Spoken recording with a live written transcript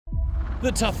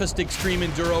The toughest extreme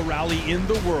enduro rally in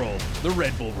the world, the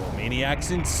Red Bull Romaniacs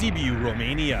in Sibiu,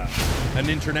 Romania. An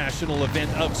international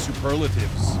event of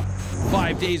superlatives.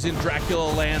 5 days in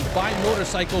Dracula land by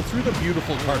motorcycle through the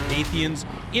beautiful Carpathians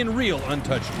in real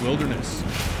untouched wilderness.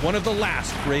 One of the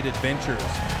last great adventures.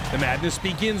 The madness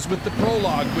begins with the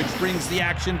prologue, which brings the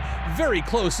action very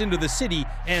close into the city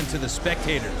and to the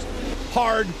spectators.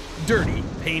 Hard, dirty,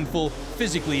 painful,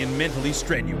 physically and mentally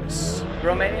strenuous.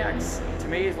 Romaniacs, to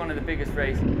me, is one of the biggest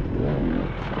races.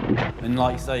 And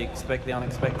like you say, expect the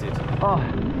unexpected. Oh.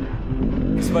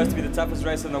 It's supposed to be the toughest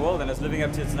race in the world, and it's living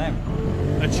up to its name.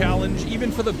 A challenge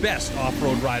even for the best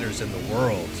off-road riders in the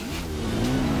world.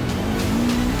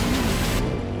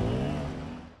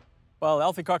 Well,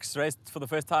 Alfie Cox raced for the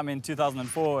first time in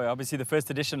 2004, obviously the first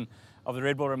edition of the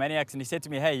Red Bull Romaniacs, and he said to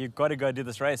me, hey, you've got to go do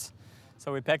this race.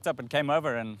 So we packed up and came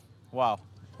over, and wow,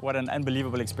 what an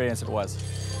unbelievable experience it was.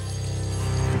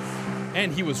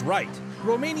 And he was right.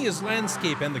 Romania's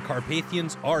landscape and the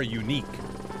Carpathians are unique.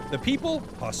 The people,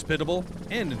 hospitable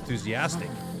and enthusiastic.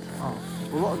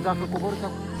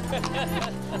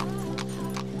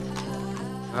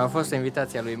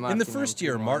 In the first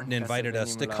year, Martin invited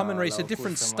us to come and race a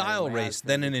different style race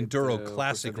than an enduro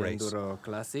classic race.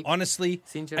 Honestly,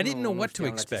 I didn't know what to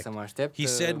expect. He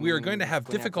said we are going to have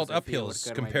difficult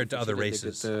uphills compared to other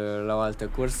races.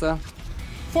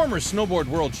 Former snowboard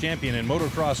world champion and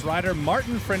motocross rider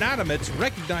Martin Freinademetz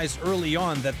recognized early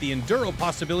on that the enduro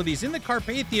possibilities in the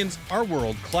Carpathians are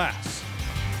world class.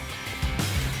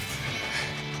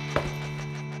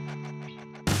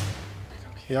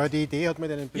 Yeah,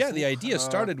 the idea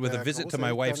started with a visit to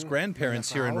my wife's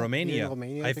grandparents here in Romania.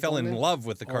 I fell in love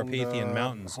with the Carpathian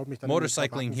Mountains.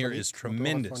 Motorcycling here is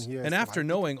tremendous. And after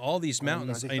knowing all these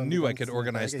mountains, I knew I could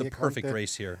organize the perfect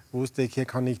race here.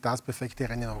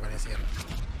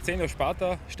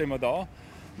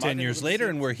 10 years later,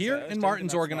 and we're here, and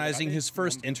Martin's organizing his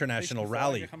first international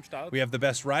rally. We have the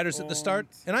best riders at the start,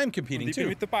 and I'm competing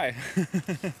too.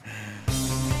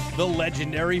 The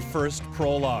legendary first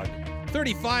prologue.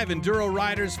 35 enduro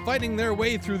riders fighting their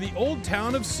way through the old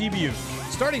town of Sibiu,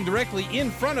 starting directly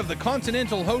in front of the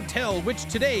Continental Hotel, which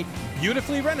today,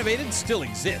 beautifully renovated, still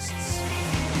exists.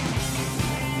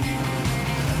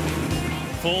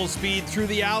 Full speed through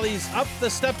the alleys, up the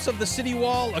steps of the city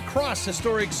wall, across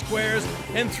historic squares,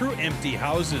 and through empty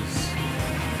houses.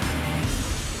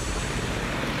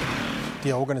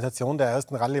 The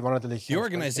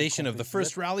organization of the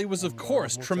first rally was, of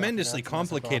course, tremendously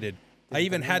complicated. I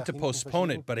even had to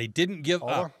postpone it, but I didn't give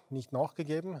up.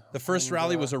 The first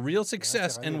rally was a real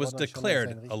success and was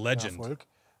declared a legend.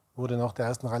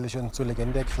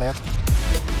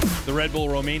 The Red Bull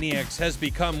Romaniacs has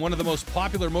become one of the most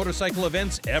popular motorcycle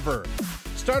events ever.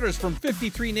 Starters from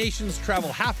 53 nations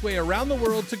travel halfway around the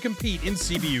world to compete in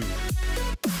Sibiu.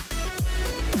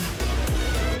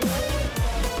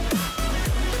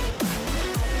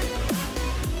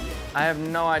 I have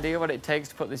no idea what it takes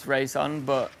to put this race on,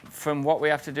 but from what we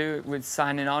have to do with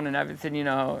signing on and everything, you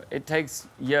know, it takes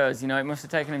years. You know, it must have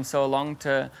taken him so long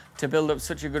to build up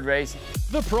such a good race.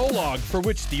 The prologue, for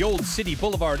which the old city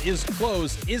boulevard is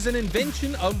closed, is an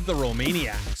invention of the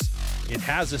Romaniacs. It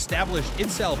has established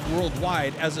itself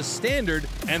worldwide as a standard,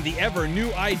 and the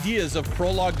ever-new ideas of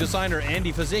prologue designer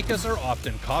Andy Fazekas are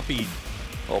often copied.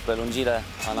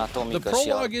 The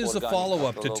prologue is a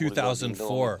follow-up to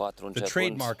 2004, the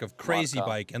trademark of Crazy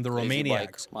Bike and the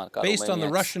Romaniacs, based on the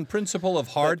Russian principle of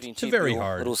hard to very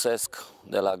hard.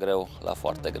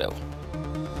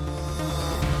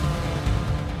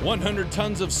 100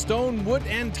 tons of stone, wood,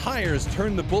 and tires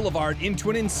turn the boulevard into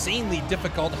an insanely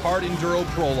difficult hard enduro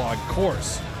prologue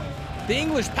course. The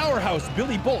English powerhouse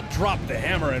Billy Bolt dropped the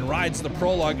hammer and rides the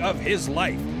prologue of his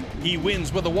life. He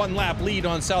wins with a one-lap lead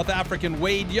on South African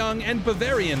Wade Young and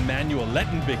Bavarian Manuel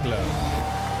Lettenbichler.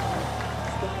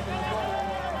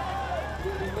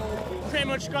 Pretty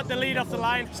much got the lead off the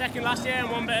line. Second last year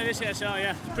and one better this year, so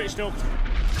yeah, pretty stoked.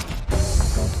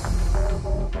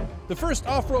 The first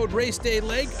off-road race day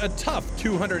leg, a tough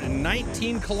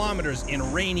 219 kilometers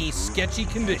in rainy, sketchy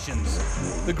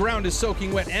conditions. The ground is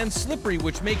soaking wet and slippery,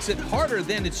 which makes it harder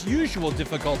than its usual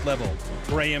difficult level.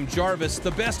 Graham Jarvis,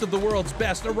 the best of the world's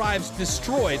best, arrives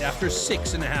destroyed after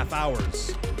 6.5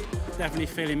 hours. Definitely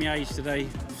feeling my age today.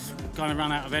 Kind of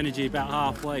ran out of energy about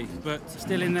halfway, but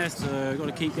still in there, so got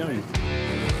to keep going.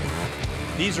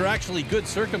 These are actually good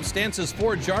circumstances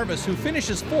for Jarvis, who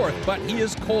finishes fourth, but he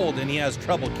is cold and he has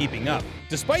trouble keeping up.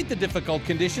 Despite the difficult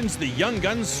conditions, the young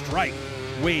guns strike.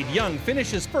 Wade Young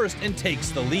finishes first and takes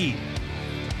the lead.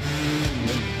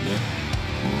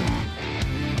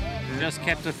 We just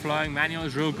kept it flowing. Manuel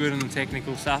was real good on the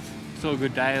technical stuff. Still a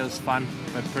good day, it was fun,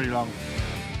 but pretty long.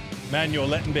 Manuel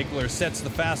Lettenbichler sets the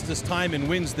fastest time and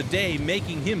wins the day,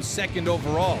 making him second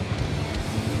overall.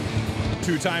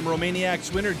 Two-time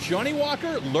Romaniacs winner Johnny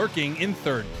Walker lurking in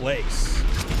third place.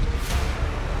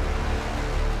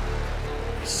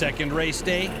 Second race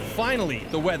day, finally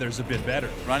the weather's a bit better.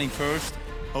 Running first,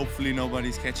 hopefully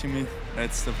nobody's catching me,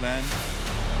 that's the plan.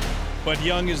 But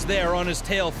Young is there on his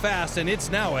tail fast, and it's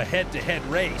now a head-to-head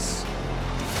race.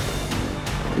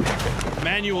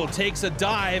 Manuel takes a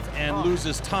dive and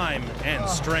loses time and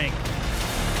strength.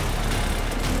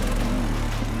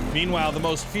 Meanwhile, the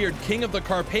most feared king of the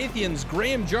Carpathians,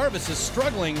 Graham Jarvis, is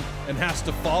struggling and has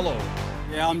to follow.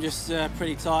 Yeah, I'm just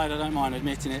pretty tired, I don't mind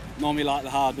admitting it. Normally like the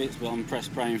hard bits, but I'm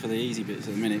praying for the easy bits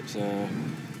at the minute, so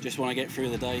just want to get through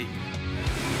the day.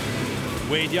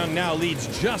 Wade Young now leads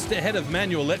just ahead of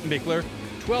Manuel Lettenbichler.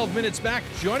 12 minutes back,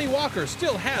 Johnny Walker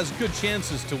still has good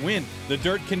chances to win. The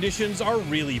dirt conditions are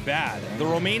really bad. The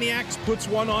Romaniacs puts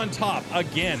one on top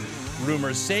again.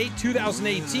 Rumors say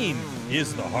 2018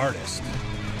 is the hardest.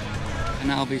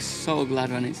 And I'll be so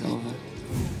glad when it's over.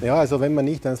 Ja, also wenn man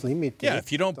nicht ans Limit geht, Yeah,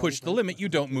 if you don't push the limit, you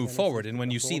don't move forward. And when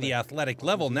you see the athletic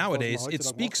level nowadays, it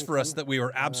speaks for us that we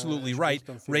were absolutely right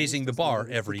raising the bar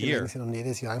every year. und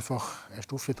jedes Jahr einfach eine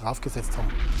Stufe draufgesetzt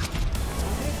haben.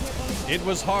 It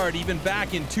was hard even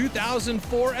back in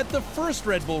 2004 at the first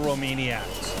Red Bull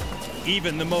Romaniacs.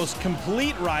 Even the most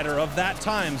complete rider of that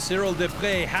time, Cyril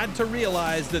Desprez, had to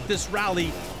realize that this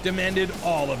rally demanded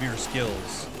all of your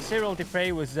skills. Cyril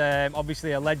Desprez was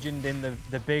obviously a legend in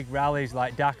the big rallies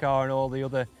like Dakar and all the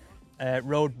other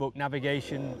road book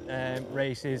navigation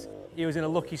races. He was in a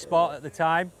lucky spot at the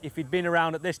time. If he'd been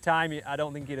around at this time, I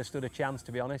don't think he'd have stood a chance,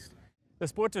 to be honest. The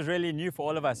sport was really new for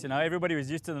all of us. You know, everybody was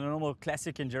used to the normal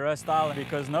classic enduro style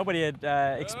because nobody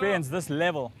had experienced this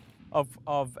level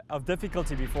of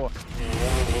difficulty before.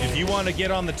 If you want to get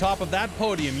on the top of that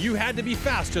podium, you had to be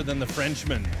faster than the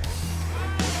Frenchman.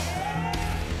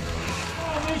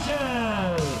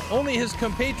 Only his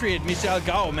compatriot Michel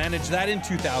Gau managed that in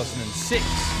 2006.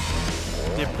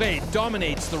 Desprez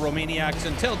dominates the Romaniacs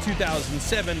until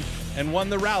 2007 and won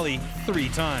the rally 3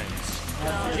 times.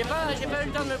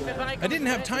 I didn't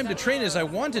have time to train as I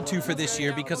wanted to for this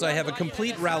year because I have a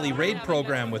complete rally raid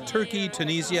program with Turkey,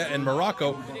 Tunisia, and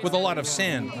Morocco with a lot of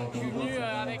sand.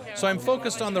 So I'm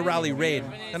focused on the rally raid,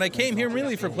 and I came here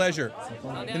really for pleasure.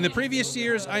 In the previous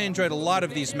years, I enjoyed a lot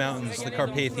of these mountains, the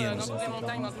Carpathians.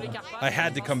 I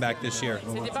had to come back this year.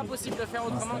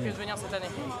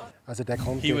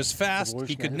 He was fast,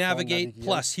 he could navigate,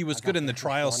 plus he was good in the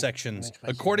trial sections.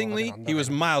 Accordingly, he was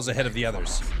miles ahead of the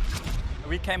others.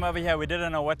 We came over here, we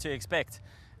didn't know what to expect.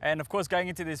 And of course, going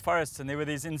into these forests, and there were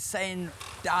these insane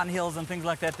downhills and things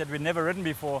like that that we'd never ridden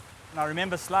before. And I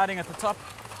remember sliding at the top,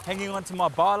 hanging onto my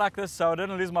bar like this so I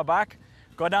didn't lose my bike,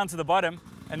 got down to the bottom,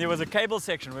 and there was a cable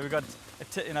section where we got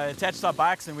attached our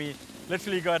bikes, and we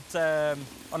literally got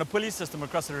on a pulley system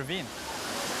across the ravine.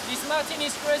 This Martin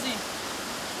is crazy,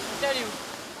 I tell you.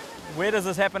 Where does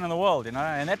this happen in the world, you know?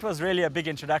 And that was really a big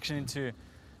introduction into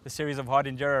the series of hard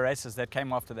enduro races that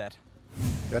came after that.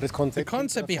 The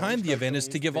concept behind the event is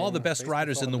to give all the best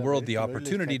riders in the world the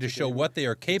opportunity to show what they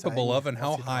are capable of and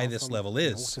how high this level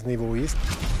is.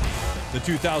 The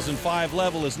 2005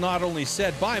 level is not only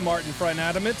set by Martin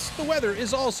Freinademetz, the weather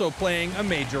is also playing a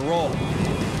major role.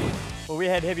 Well, we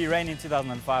had heavy rain in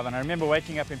 2005, and I remember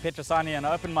waking up in Petrosani and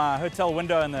I opened my hotel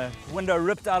window and the window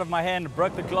ripped out of my hand,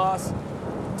 broke the glass,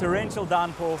 torrential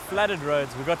downpour, flooded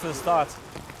roads. We got to the start.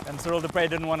 And Cyril Desprez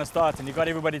didn't want to start, and he got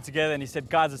everybody together and he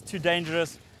said, guys, it's too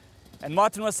dangerous. And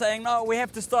Martin was saying, no, we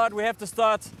have to start, we have to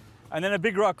start. And then a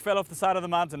big rock fell off the side of the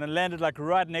mountain and landed like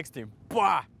right next to him.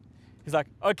 Bah! He's like,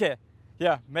 okay,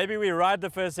 yeah, maybe we ride the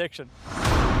first section.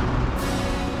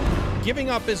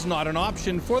 Giving up is not an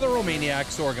option for the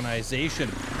Romaniacs organization.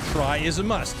 Try is a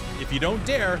must. If you don't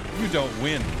dare, you don't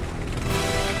win.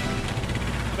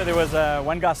 But there was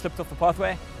one guy slipped off the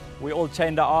pathway. We all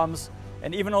chained our arms.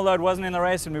 And even although it wasn't in the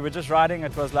race and we were just riding,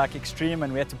 it was like extreme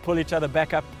and we had to pull each other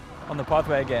back up on the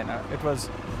pathway again. It was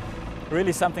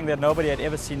really something that nobody had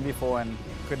ever seen before and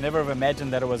could never have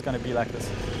imagined that it was going to be like this.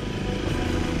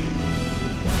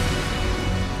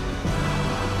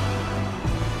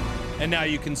 And now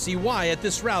you can see why at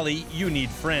this rally you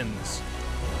need friends.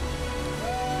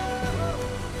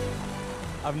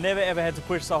 I've never ever had to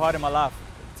push so hard in my life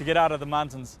to get out of the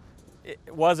mountains. It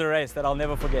was a race that I'll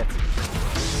never forget.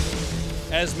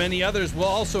 As many others will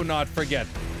also not forget,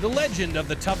 the legend of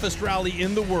the toughest rally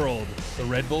in the world, the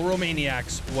Red Bull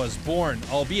Romaniacs, was born,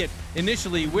 albeit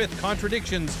initially with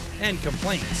contradictions and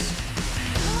complaints.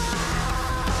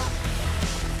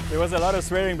 There was a lot of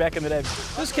swearing back in the day.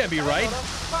 This can't be right.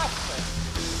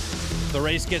 If the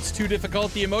race gets too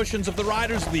difficult, the emotions of the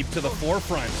riders leap to the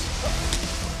forefront.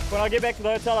 When I get back to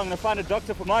the hotel, I'm going to find a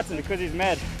doctor for Martin because he's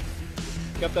mad.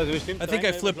 I think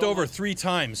I flipped over 3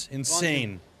 times.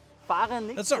 Insane.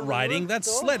 That's not riding,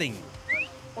 that's sledding.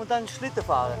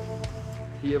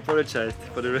 He apologized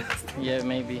for the rest. Yeah,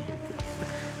 maybe.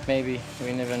 Maybe.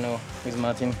 We never know with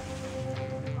Martin.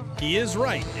 He is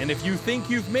right, and if you think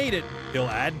you've made it, he'll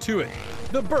add to it.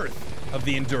 The birth of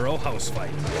the enduro house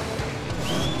fight.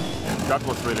 That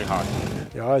was really hard.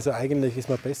 Ja, also eigentlich ist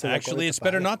man besser. Actually, it's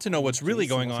better not to know what's really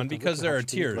going on because there are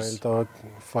tears. Da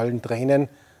fallen Tränen.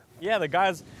 Yeah, the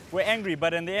guys were angry,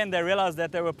 but in the end they realized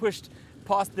that they were pushed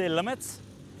past their limits.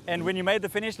 And when you made the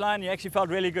finish line, you actually felt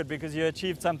really good because you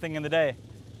achieved something in the day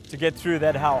to get through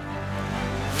that hell.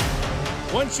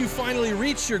 Once you finally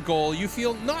reach your goal, you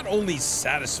feel not only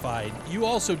satisfied, you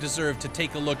also deserve to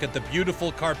take a look at the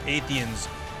beautiful Carpathians,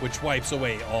 which wipes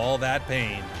away all that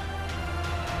pain.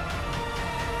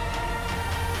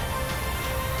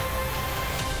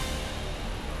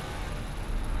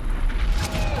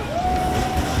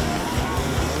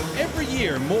 Every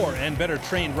year, more and better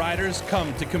trained riders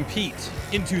come to compete.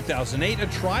 In 2008, a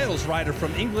trials rider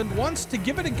from England wants to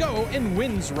give it a go and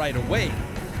wins right away.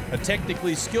 A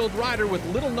technically skilled rider with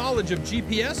little knowledge of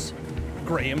GPS,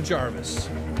 Graham Jarvis.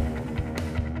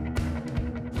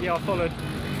 Yeah, I followed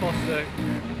Foster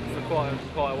for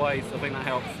quite a ways. I think that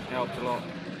helped a lot.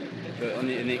 But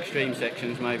in the extreme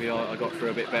sections, maybe I got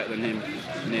through a bit better than him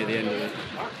near the end of the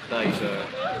day, so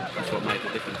that's what made the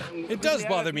difference. It does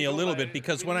bother me a little bit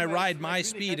because when I ride my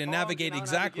speed and navigate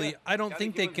exactly, I don't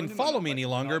think they can follow me any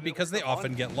longer because they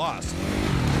often get lost.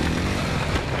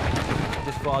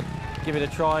 Just thought I'd give it a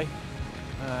try.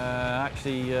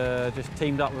 Just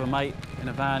teamed up with a mate in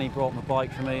a van. He brought my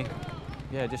bike for me.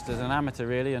 Yeah, just as an amateur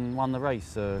really, and won the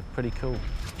race. Pretty cool.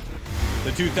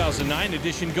 The 2009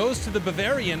 edition goes to the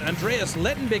Bavarian Andreas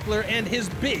Lettenbichler and his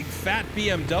big fat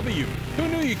BMW. Who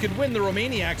knew you could win the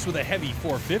Romaniacs with a heavy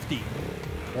 450?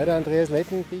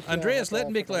 Andreas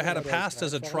Lettenbichler had a past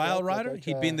as a trial rider.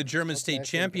 He'd been the German state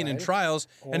champion in trials,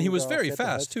 and he was very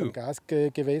fast too.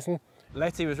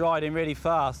 Letty was riding really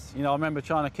fast. You know, I remember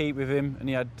trying to keep with him, and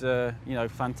he had,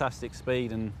 fantastic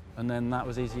speed, and then that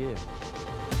was his year.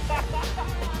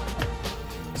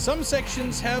 Some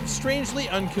sections have strangely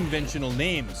unconventional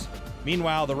names.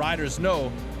 Meanwhile, the riders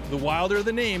know the wilder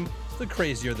the name, the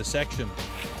crazier the section.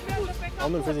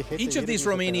 Each of these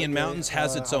Romanian mountains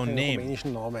has its own name.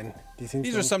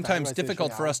 These are sometimes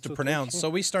difficult for us to pronounce,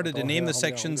 so we started to name the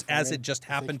sections as it just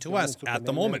happened to us at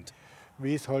the moment.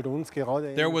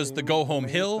 There was the Go Home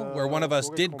Hill, where one of us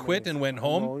did quit and went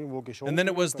home. And then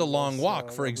it was the Long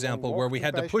Walk, for example, where we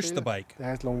had to push the bike.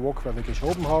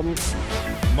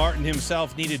 Martin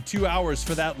himself needed 2 hours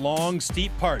for that long,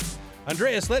 steep part.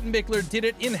 Andreas Lettenbichler did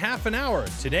it in half an hour.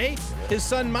 Today, his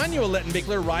son Manuel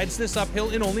Lettenbichler rides this uphill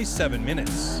in only 7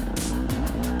 minutes.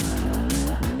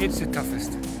 It's the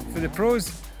toughest. For the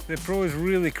pros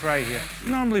really cry here.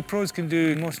 Normally pros can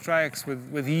do most tracks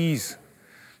with ease,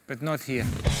 but not here.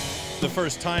 The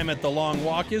first time at the Long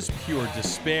Walk is pure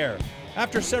despair.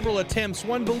 After several attempts,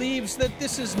 one believes that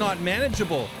this is not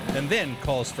manageable and then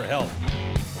calls for help.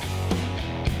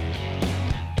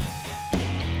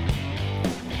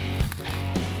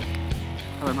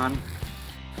 Hello, man.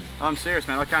 I'm serious,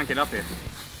 man. I can't get up here.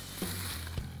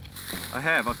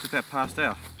 I've just passed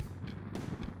out.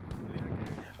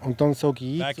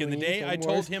 Back in the day, I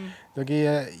told him,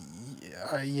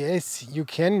 yes, you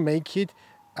can make it.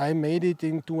 I made it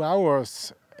in 2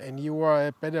 hours, and you are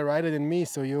a better rider than me,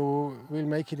 so you will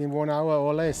make it in 1 hour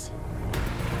or less.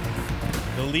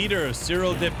 The leader,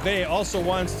 Cyril Desprez, also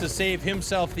wants to save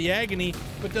himself the agony,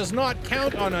 but does not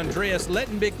count on Andreas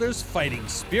Lettenbichler's fighting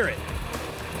spirit.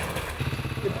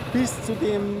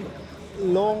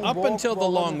 Up until the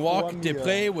Long Walk,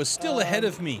 Desprez was still ahead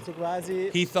of me.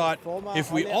 He thought, if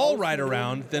we all ride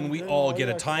around, then we all get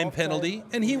a time penalty,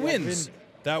 and he wins.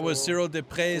 That was Cyril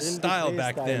Desprez's style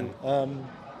back then.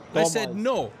 I said,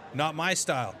 no, not my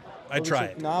style. I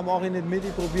tried.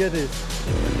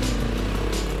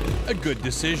 A good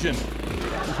decision.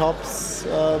 I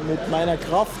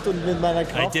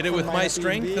did it with my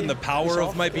strength and the power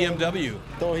of my BMW.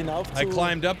 I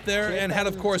climbed up there and had,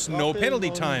 of course, no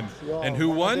penalty time. And who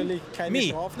won?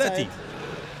 Me, Letty.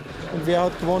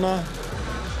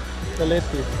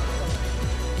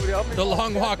 The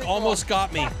Long Walk almost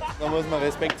got me.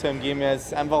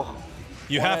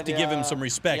 You have to give him some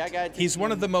respect. He's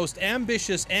one of the most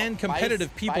ambitious and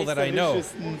competitive people that I know.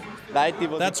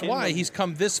 That's why he's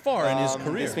come this far in his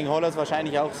career.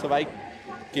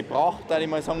 gebracht, würde ich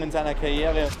mal sagen, in seiner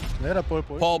Karriere.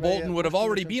 Paul Bolton would have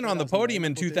already been on the podium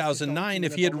in 2009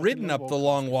 if he had ridden up the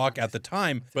long walk at the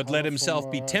time, but let himself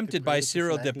be tempted by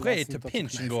Cyril Desprez to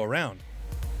pinch and go around.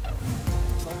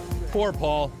 Poor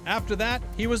Paul. After that,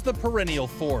 he was the perennial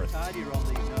fourth.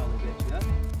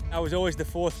 I was always the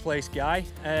fourth place guy.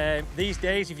 These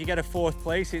days, if you get a fourth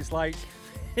place, it's like,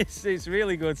 it's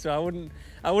really good, so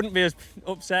I wouldn't be as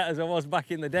upset as I was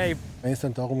back in the day.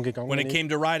 When it came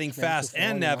to riding fast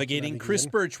and navigating, Chris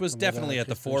Birch was definitely at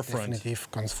the forefront.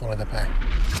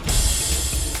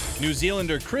 New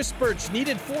Zealander Chris Birch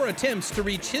needed 4 attempts to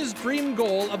reach his dream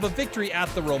goal of a victory at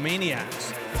the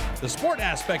Romaniacs. The sport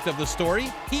aspect of the story,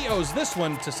 he owes this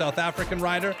one to South African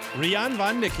rider Rian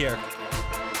van der Kerk.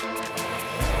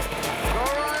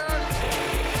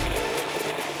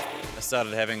 I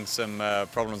started having some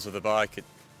problems with the bike. It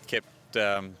kept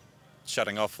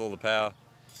shutting off all the power.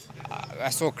 I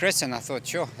saw Chris and I thought,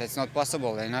 sure, that's not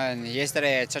possible, you know. And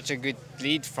yesterday I had such a good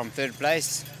lead from 3rd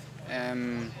place.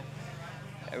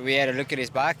 We had a look at his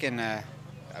bike and I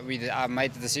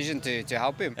made the decision to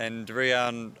help him. And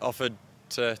Rian offered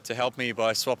to help me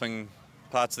by swapping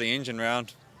parts of the engine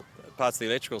around, parts of the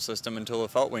electrical system until the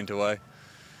fault went away.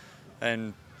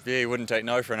 And yeah, he wouldn't take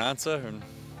no for an answer. And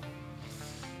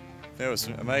that was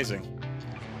amazing.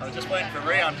 I was just waiting for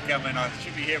Rian to come in. I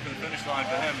should be here for the finish line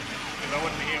for him, because I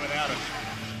wouldn't be here without him.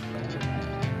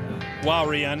 Wow,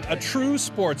 Rian, a true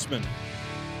sportsman.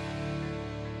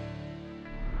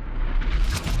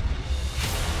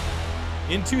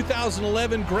 In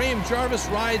 2011, Graham Jarvis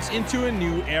rides into a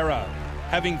new era.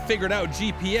 Having figured out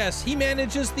GPS, he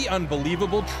manages the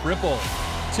unbelievable triple.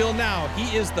 Till now,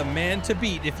 he is the man to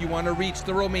beat if you want to reach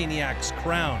the Romaniacs'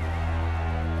 crown.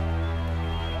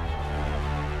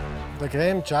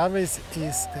 Graham Jarvis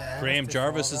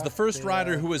is the first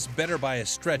rider who is better by a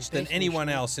stretch than anyone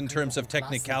else in terms of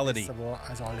technicality.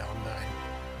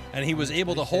 And he was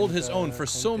able to hold his own for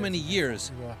so many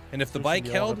years. And if the bike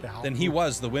held, then he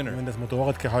was the winner.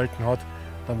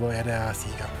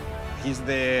 He's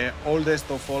the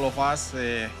oldest of all of us.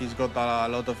 He's got a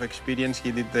lot of experience.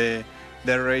 He did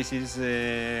the races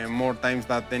more times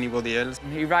than anybody else.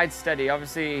 He rides steady.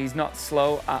 Obviously, he's not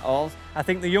slow at all. I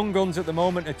think the young guns at the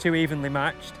moment are too evenly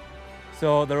matched.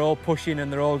 So they're all pushing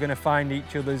and they're all going to find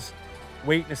each other's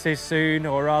weaknesses soon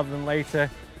or rather than later.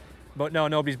 But no,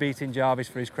 nobody's beating Jarvis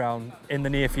for his crown in the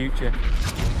near future.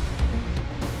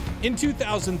 In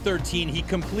 2013, he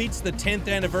completes the 10th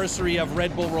anniversary of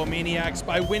Red Bull Romaniacs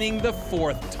by winning the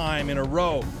 4th time in a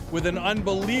row with an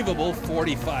unbelievable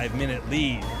 45-minute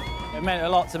lead. It meant a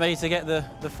lot to me to get the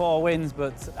 4 wins,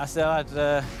 but I still had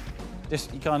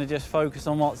you kind of just focus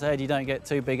on what's ahead. You don't get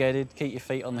too big-headed, keep your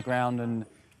feet on the ground and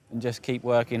just keep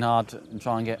working hard and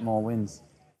try and get more wins.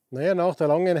 After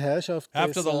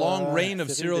the long reign of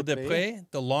Cyril Desprez,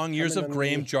 the long years of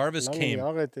Graham Jarvis came,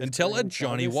 until a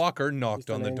Johnny Walker knocked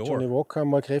on the door.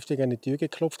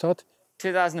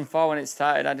 2004, when it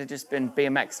started, I'd just been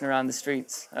BMXing around the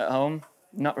streets at home,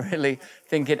 not really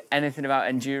thinking anything about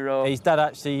enduro. His dad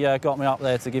actually got me up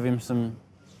there to give him some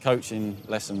coaching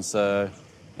lessons, so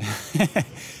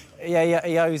yeah,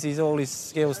 he owes all his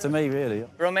skills to me, really.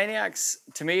 Romaniacs,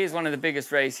 to me, is one of the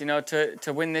biggest races. You know,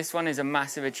 to win this one is a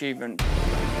massive achievement.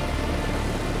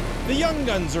 The young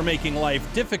guns are making life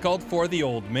difficult for the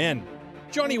old men.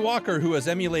 Johnny Walker, who has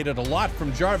emulated a lot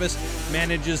from Jarvis,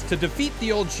 manages to defeat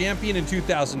the old champion in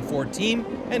 2014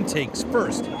 and takes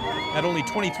first. At only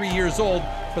 23 years old,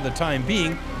 for the time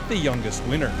being, the youngest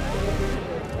winner.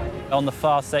 On the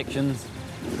fast sections,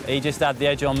 he just had the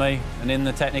edge on me, and in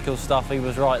the technical stuff, he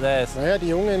was right there. Yeah,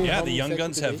 the young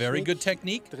guns have very good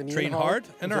technique, train hard,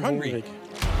 and are hungry.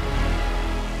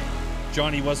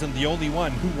 Johnny wasn't the only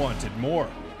one who wanted more.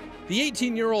 The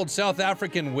 18-year-old South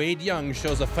African Wade Young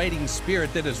shows a fighting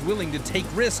spirit that is willing to take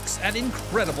risks at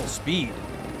incredible speed.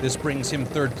 This brings him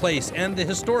 3rd place and the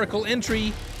historical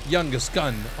entry, youngest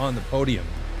gun on the podium.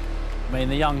 I mean,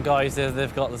 the young guys,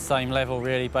 they've got the same level,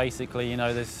 really, basically. You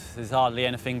know, there's hardly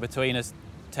anything between us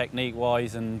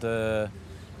technique-wise and,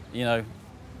 you know,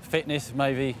 fitness,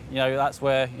 maybe. You know, that's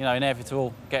where, you know,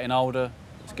 inevitable, getting older,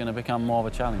 it's going to become more of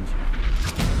a challenge.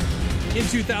 In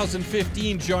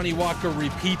 2015, Johnny Walker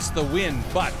repeats the win,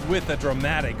 but with a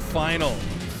dramatic final.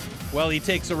 While he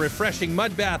takes a refreshing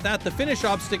mud bath at the finish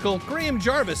obstacle, Graham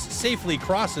Jarvis safely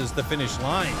crosses the finish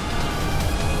line.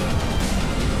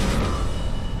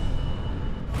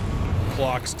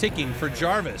 Clock's ticking for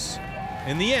Jarvis.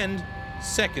 In the end,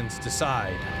 seconds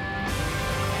decide.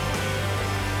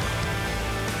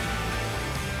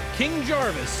 King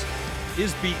Jarvis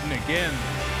is beaten again.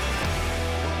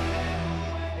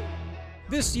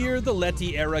 This year, the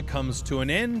Leti era comes to an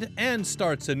end and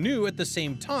starts anew at the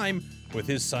same time with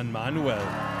his son Manuel.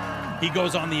 He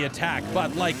goes on the attack,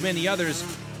 but like many others,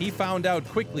 he found out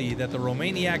quickly that the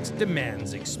Romaniacs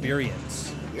demands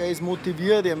experience. He's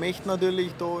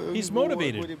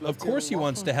motivated. Of course he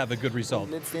wants to have a good result.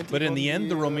 But in the end,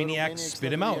 the Romaniacs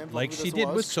spit him out, like she did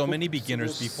with so many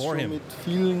beginners before him.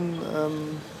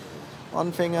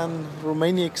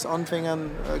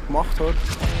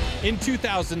 In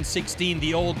 2016,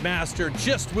 the old master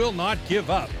just will not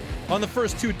give up. On the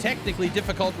first two technically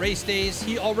difficult race days,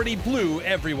 he already blew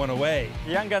everyone away.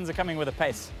 The young guns are coming with a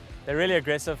pace. They're really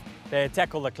aggressive. They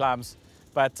tackle the climbs.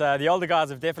 But the older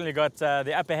guys have definitely got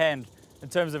the upper hand in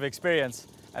terms of experience.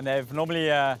 And they've normally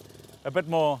a bit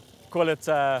more, call it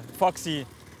foxy,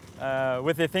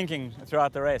 with their thinking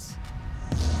throughout the race.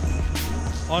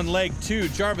 On leg 2,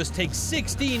 Jarvis takes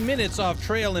 16 minutes off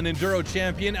trail and enduro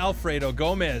champion Alfredo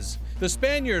Gomez. The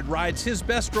Spaniard rides his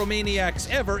best Romaniacs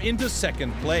ever into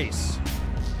second place.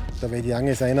 Wade Young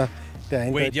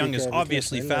is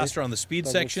obviously faster on the speed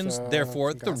sections,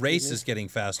 therefore the race is getting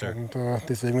faster. The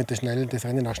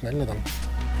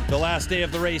last day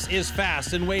of the race is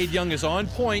fast and Wade Young is on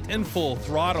point and full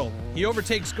throttle. He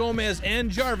overtakes Gomez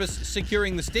and Jarvis,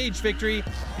 securing the stage victory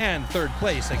and third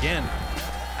place again.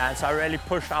 And so I really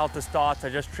pushed out the start. I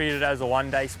just treated it as a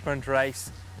one-day sprint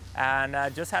race. And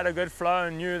just had a good flow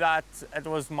and knew that it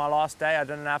was my last day. I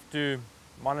didn't have to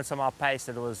monitor my pace.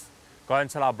 It was go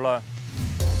until I blow.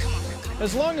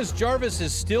 As long as Jarvis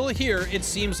is still here, it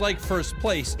seems like first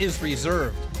place is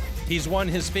reserved. He's won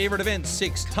his favorite event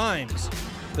 6 times.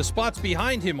 The spots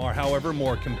behind him are, however,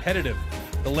 more competitive.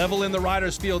 The level in the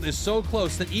riders' field is so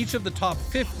close that each of the top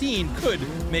 15 could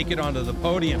make it onto the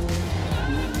podium.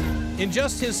 In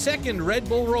just his second Red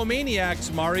Bull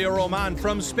Romaniacs, Mario Roman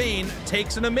from Spain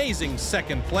takes an amazing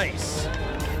second place.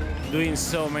 Doing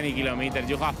so many kilometers,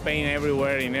 you have pain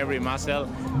everywhere in every muscle,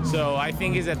 so I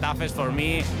think it's the toughest for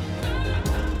me.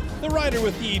 The rider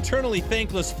with the eternally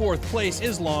thankless 4th place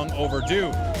is long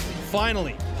overdue.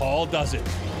 Finally, Paul does it.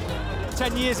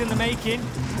 10 years in the making.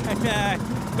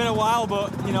 It's been a while,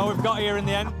 but you know, we've got here in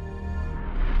the end.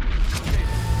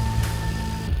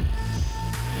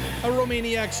 A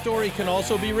Romaniac story can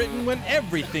also be written when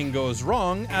everything goes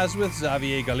wrong, as with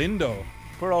Xavier Galindo.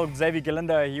 Poor old Xavier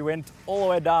Galindo, he went all the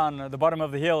way down the bottom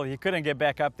of the hill. He couldn't get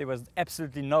back up. There was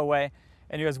absolutely no way.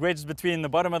 And he was wedged between the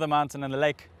bottom of the mountain and the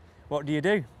lake. What do?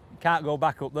 You can't go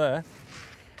back up there.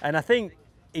 And I think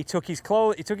he took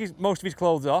most of his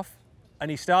clothes off and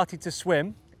he started to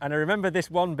swim. And I remember this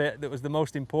one bit that was the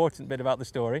most important bit about the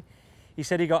story. He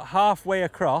said he got halfway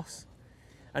across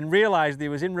and realised he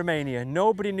was in Romania.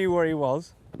 Nobody knew where he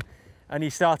was, and he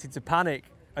started to panic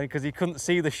because he couldn't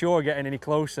see the shore getting any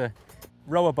closer.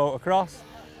 Row a boat across,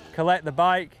 collect the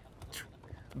bike,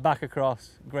 back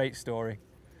across. Great story.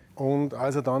 Und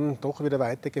als dann doch wieder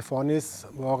weitergefahren ist,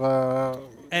 war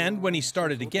And when he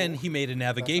started again, he made a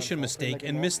navigation mistake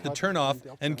and missed the turnoff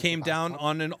and came down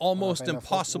on an almost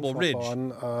impossible ridge.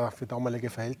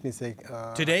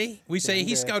 Today, we say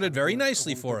he scouted very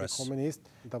nicely for us.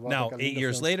 Now, 8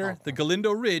 years later, the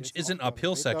Galindo Ridge is an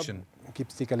uphill section.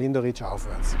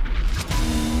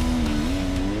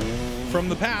 From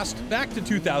the past, back to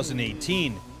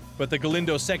 2018. But the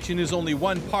Galindo section is only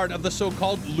one part of the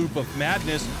so-called loop of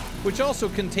madness, which also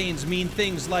contains mean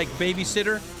things like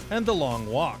babysitter and the long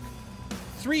walk.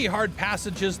 3 hard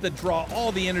passages that draw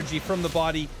all the energy from the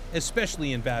body,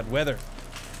 especially in bad weather.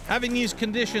 Having these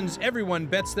conditions, everyone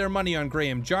bets their money on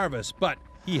Graham Jarvis, but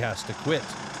he has to quit.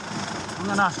 I'm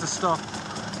gonna have to stop.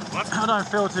 I don't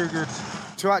feel too good.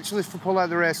 To actually pull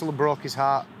out the race will have broke his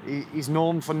heart. He's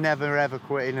known for never ever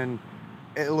quitting, and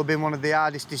it'll have been one of the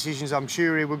hardest decisions. I'm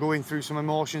sure he was going through some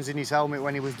emotions in his helmet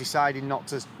when he was deciding not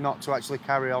to actually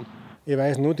carry on.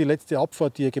 I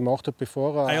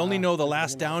only know the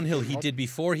last downhill he did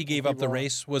before he gave up the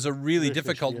race was a really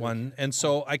difficult one, and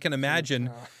so I can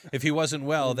imagine, if he wasn't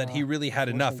well, that he really had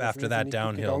enough after that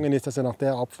downhill.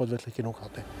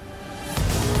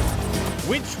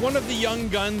 Which one of the young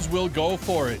guns will go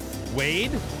for it?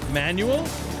 Wade? Manuel?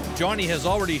 Johnny has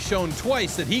already shown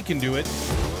twice that he can do it.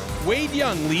 Wade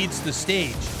Young leads the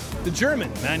stage. The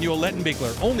German, Manuel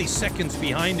Lettenbichler, only seconds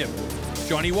behind him.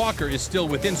 Johnny Walker is still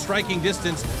within striking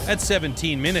distance at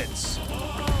 17 minutes.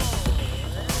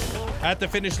 At the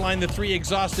finish line, the 3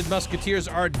 exhausted musketeers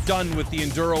are done with the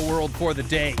enduro world for the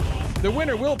day. The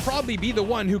winner will probably be the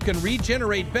one who can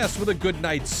regenerate best with a good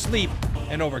night's sleep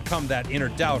and overcome that inner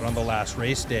doubt on the last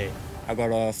race day. I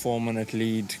got a 4-minute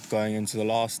lead going into the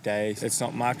last day. It's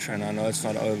not much, and I know it's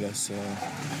not over, so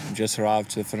I just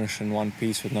arrived to the finish in one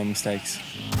piece with no mistakes.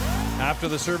 After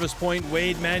the service point,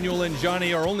 Wade, Manuel, and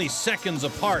Johnny are only seconds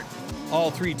apart.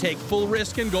 All three take full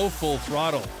risk and go full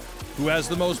throttle. Who has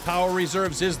the most power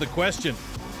reserves is the question.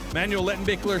 Manuel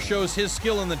Lettenbichler shows his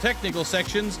skill in the technical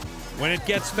sections. When it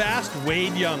gets fast,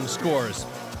 Wade Young scores.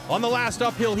 On the last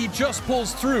uphill, he just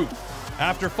pulls through.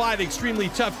 After 5 extremely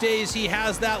tough days, he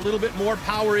has that little bit more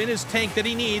power in his tank that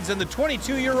he needs, and the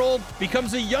 22-year-old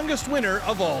becomes the youngest winner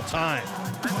of all time.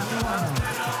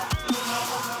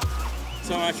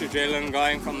 So much adrenaline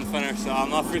going from the finish, so I'm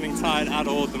not feeling tired at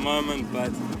all at the moment,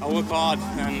 but I work hard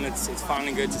and it's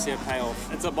finally good to see it pay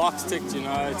off. It's a box ticked, you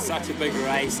know, it's such a big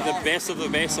race. The best of the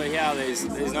best are here.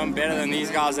 There's no one better than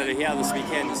these guys that are here this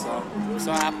weekend, so I'm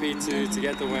so happy to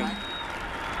get the win.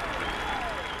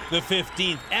 The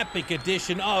 15th epic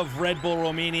edition of Red Bull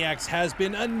Romaniacs has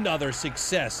been another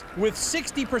success, with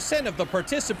 60% of the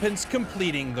participants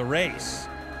completing the race.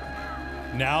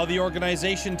 Now the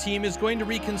organization team is going to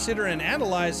reconsider and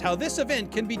analyze how this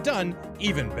event can be done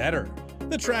even better.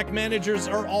 The track managers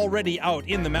are already out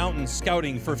in the mountains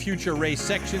scouting for future race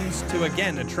sections to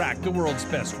again attract the world's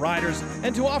best riders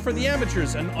and to offer the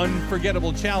amateurs an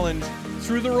unforgettable challenge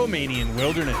through the Romanian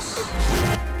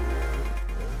wilderness.